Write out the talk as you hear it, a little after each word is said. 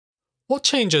What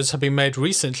changes have been made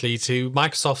recently to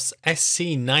Microsoft's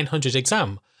SC-900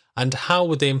 exam, and how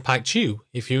would they impact you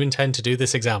if you intend to do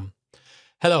this exam?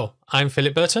 Hello, I'm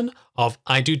Philip Burton of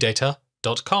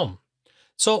idodata.com.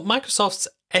 So Microsoft's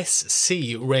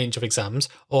SC range of exams,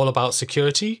 all about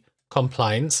security,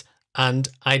 compliance, and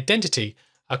identity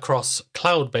across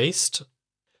cloud-based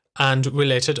and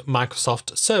related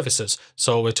Microsoft services.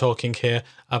 So we're talking here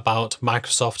about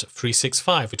Microsoft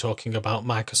 365, we're talking about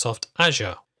Microsoft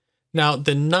Azure. Now,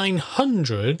 the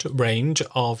 900 range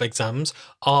of exams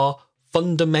are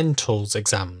fundamentals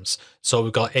exams. So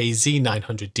we've got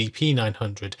AZ-900,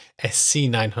 DP-900,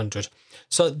 SC-900.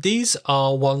 So these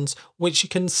are ones which you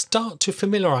can start to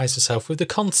familiarize yourself with the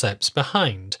concepts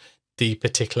behind the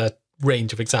particular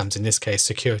range of exams, in this case,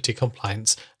 security,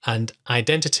 compliance, and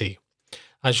identity.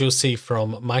 As you'll see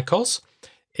from my course,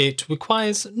 it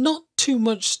requires not too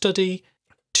much study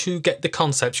to get the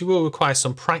concepts. You will require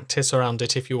some practice around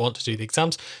it if you want to do the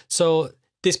exams. So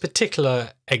this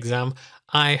particular exam,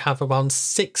 I have around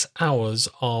 6 hours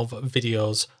of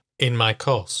videos in my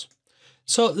course.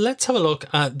 So let's have a look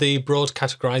at the broad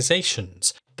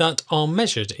categorizations that are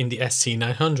measured in the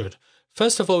SC-900.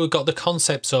 First of all, we've got the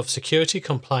concepts of security,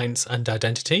 compliance, and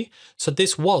identity. So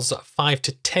this was 5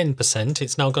 to 10%.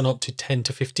 It's now gone up to 10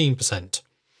 to 15%.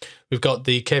 We've got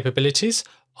the capabilities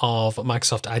of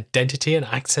Microsoft Identity and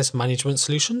Access Management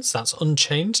Solutions. That's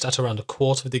unchanged at around a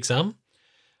quarter of the exam.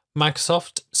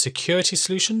 Microsoft Security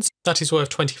Solutions, that is worth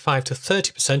 25 to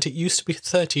 30%. It used to be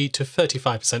 30 to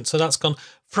 35%, so that's gone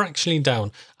fractionally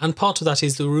down. And part of that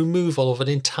is the removal of an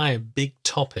entire big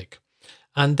topic.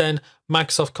 And then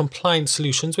Microsoft Compliance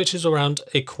Solutions, which is around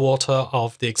a quarter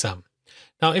of the exam.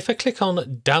 Now, if I click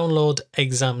on Download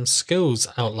Exam Skills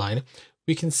Outline,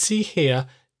 we can see here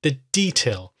the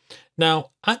detail.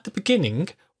 Now, at the beginning,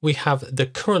 we have the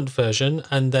current version,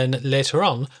 and then later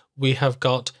on, we have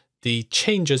got the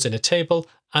changes in a table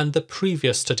and the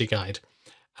previous study guide.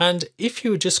 And if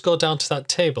you just go down to that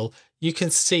table, you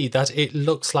can see that it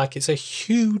looks like it's a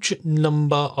huge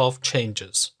number of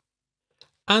changes.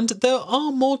 And there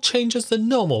are more changes than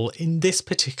normal in this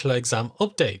particular exam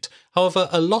update. However,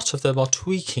 a lot of them are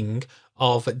tweaking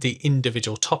of the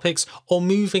individual topics or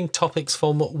moving topics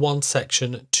from one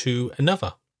section to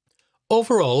another.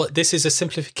 Overall, this is a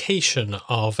simplification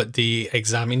of the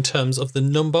exam in terms of the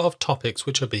number of topics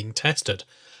which are being tested.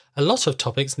 A lot of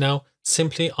topics now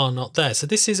simply are not there. So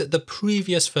this is the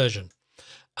previous version.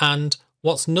 And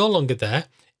what's no longer there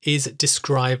is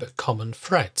describe common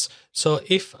threats. So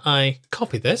if I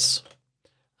copy this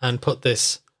and put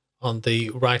this on the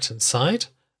right hand side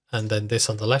and then this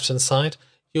on the left hand side,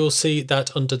 you'll see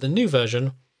that under the new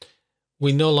version,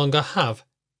 we no longer have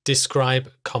describe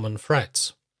common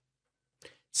threats.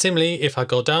 Similarly, if I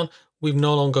go down, we've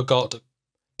no longer got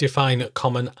define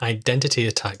common identity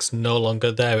attacks, no longer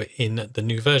there in the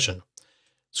new version.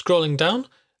 Scrolling down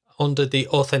under the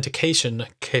authentication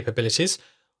capabilities,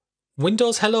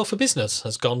 Windows Hello for Business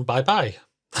has gone bye-bye.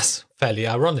 That's fairly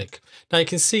ironic. Now you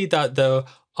can see that there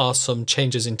are some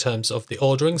changes in terms of the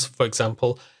orderings. For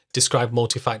example, describe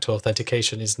multi-factor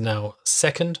authentication is now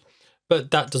second,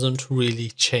 but that doesn't really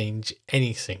change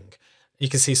anything. You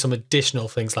can see some additional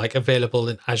things like available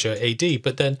in Azure AD,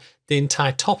 but then the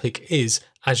entire topic is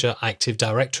Azure Active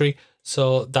Directory,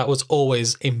 so that was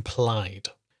always implied.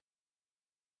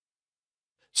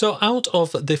 So out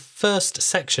of the first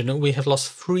section, we have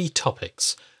lost 3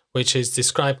 topics, which is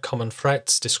describe common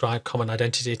threats, describe common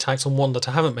identity attacks, and one that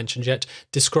I haven't mentioned yet,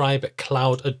 describe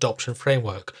cloud adoption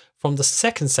framework. From the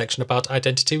second section about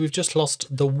identity, we've just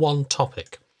lost the 1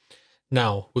 topic.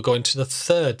 Now we're going to the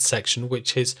third section,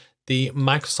 which is the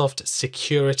Microsoft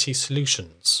Security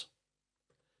Solutions.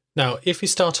 Now, if we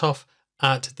start off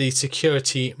at the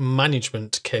security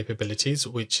management capabilities,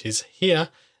 which is here,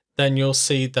 then you'll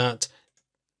see that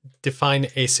define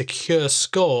a secure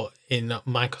score in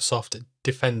Microsoft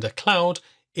Defender Cloud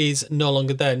is no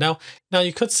longer there. Now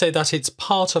you could say that it's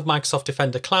part of Microsoft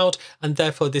Defender Cloud, and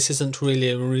therefore this isn't really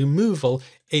a removal,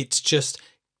 it's just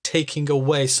taking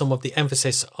away some of the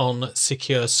emphasis on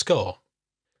secure score.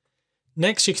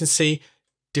 Next, you can see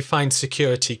define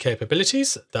security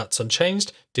capabilities, that's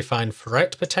unchanged. Define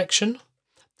threat protection,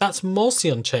 that's mostly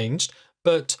unchanged,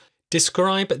 but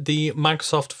describe the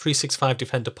Microsoft 365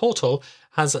 Defender portal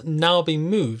has now been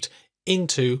moved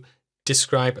into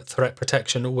describe threat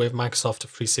protection with Microsoft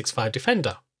 365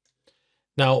 Defender.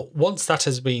 Now, once that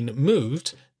has been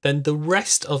moved, then the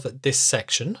rest of this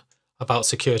section about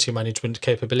security management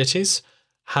capabilities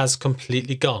has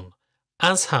completely gone,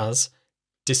 as has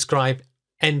describe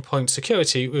endpoint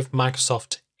security with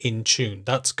Microsoft Intune.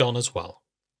 That's gone as well.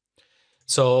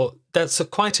 So that's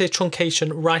quite a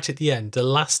truncation right at the end. The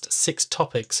last 6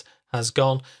 topics has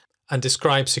gone, and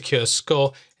describe secure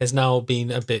score has now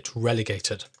been a bit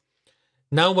relegated.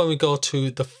 Now when we go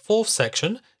to the 4th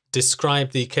section,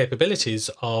 describe the capabilities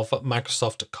of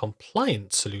Microsoft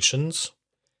compliance solutions,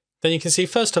 then you can see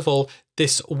first of all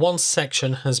this one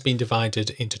section has been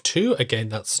divided into 2. Again,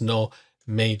 that's no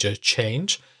major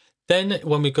change. Then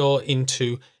when we go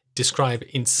into describe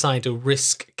insider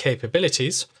risk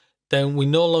capabilities, then we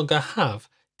no longer have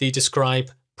the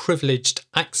describe privileged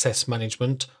access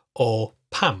management or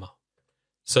PAM.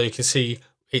 So you can see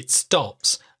it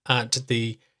stops at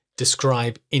the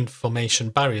describe information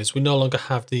barriers. We no longer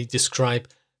have the describe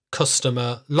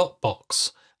customer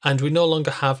lockbox, and we no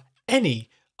longer have any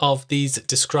of these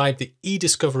describe the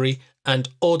eDiscovery and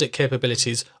audit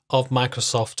capabilities of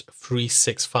Microsoft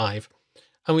 365.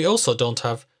 And we also don't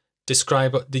have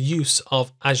describe the use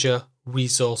of Azure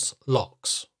resource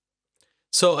locks.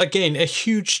 So again, a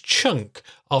huge chunk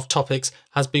of topics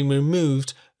has been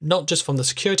removed, not just from the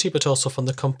security, but also from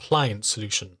the compliance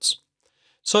solutions.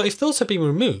 So if those have been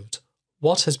removed,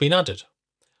 what has been added?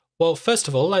 Well, first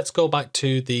of all, let's go back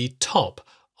to the top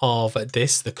of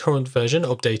this, the current version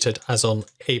updated as on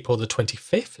April the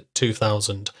 25th,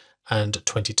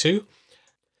 2022.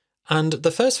 And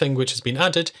the first thing which has been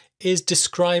added is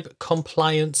describe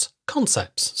compliance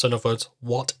concepts. So in other words,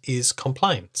 what is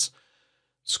compliance?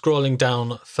 Scrolling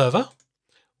down further,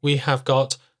 we have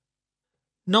got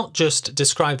not just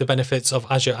describe the benefits of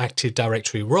Azure Active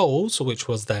Directory roles, which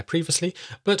was there previously,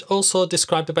 but also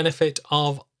describe the benefit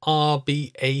of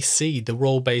RBAC, the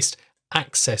role-based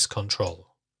access control.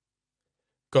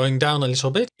 Going down a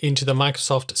little bit into the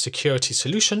Microsoft Security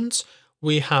Solutions,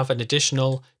 we have an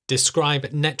additional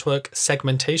describe network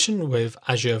segmentation with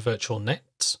Azure Virtual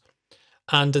Nets.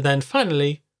 And then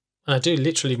finally, and I do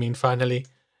literally mean finally,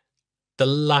 the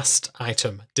last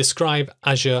item, describe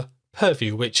Azure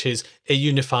Purview, which is a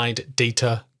unified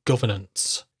data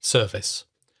governance service.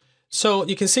 So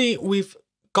you can see we've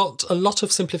got a lot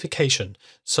of simplification.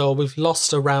 So we've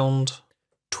lost around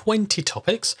 20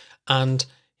 topics, and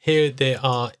here they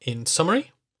are in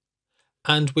summary.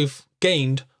 And we've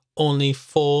gained only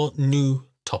 4 new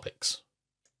topics.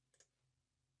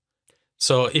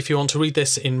 So if you want to read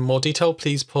this in more detail,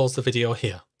 please pause the video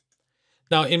here.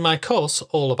 Now in my course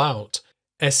all about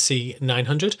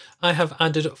SC-900, I have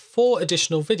added 4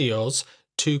 additional videos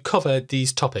to cover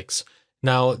these topics.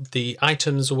 Now, the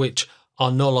items which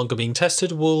are no longer being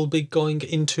tested will be going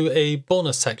into a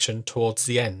bonus section towards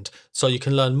the end, so you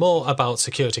can learn more about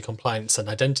security, compliance and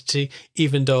identity,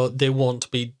 even though they won't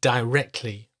be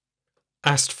directly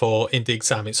asked for in the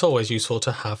exam. It's always useful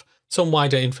to have some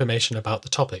wider information about the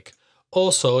topic.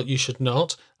 Also, you should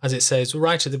note, as it says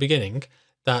right at the beginning,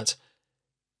 that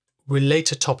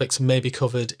related topics may be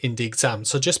covered in the exam.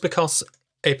 So just because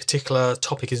a particular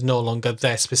topic is no longer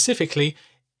there specifically,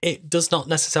 it does not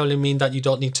necessarily mean that you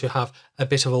don't need to have a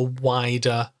bit of a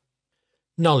wider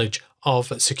knowledge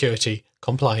of security,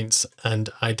 compliance, and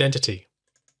identity.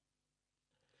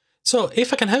 So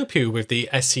if I can help you with the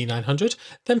SC-900,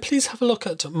 then please have a look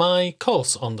at my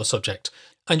course on the subject,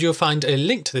 and you'll find a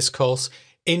link to this course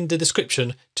in the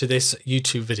description to this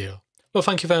YouTube video. Well,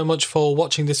 thank you very much for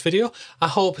watching this video. I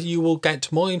hope you will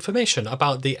get more information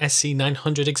about the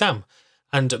SC-900 exam,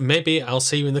 and maybe I'll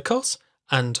see you in the course,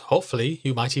 and hopefully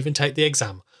you might even take the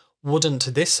exam.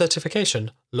 Wouldn't this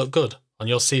certification look good on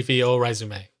your CV or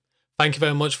resume? Thank you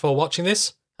very much for watching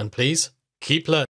this, and please keep learning.